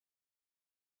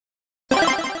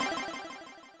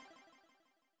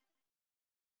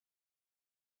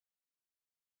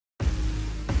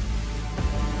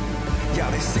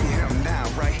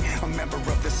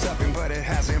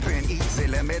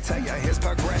let me tell you his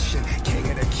progression.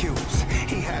 King of the cubes,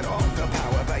 he had all the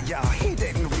power, but y'all, he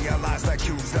didn't realize the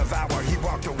cubes devour. He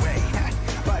walked away,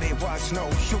 but it was no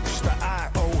use. The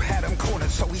I.O. had him cornered,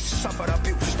 so he suffered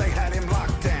abuse. They had him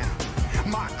locked down,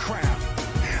 my crown.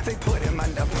 They put him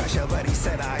under pressure, but he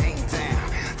said, I ain't down.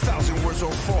 1,000 words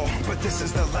will fall, but this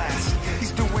is the last.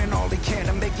 He's doing all he can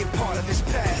to make it part of his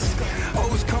past.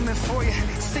 O's coming for you,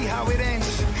 see how it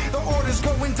ends. The order's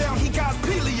going down, he got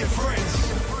billion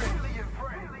friends.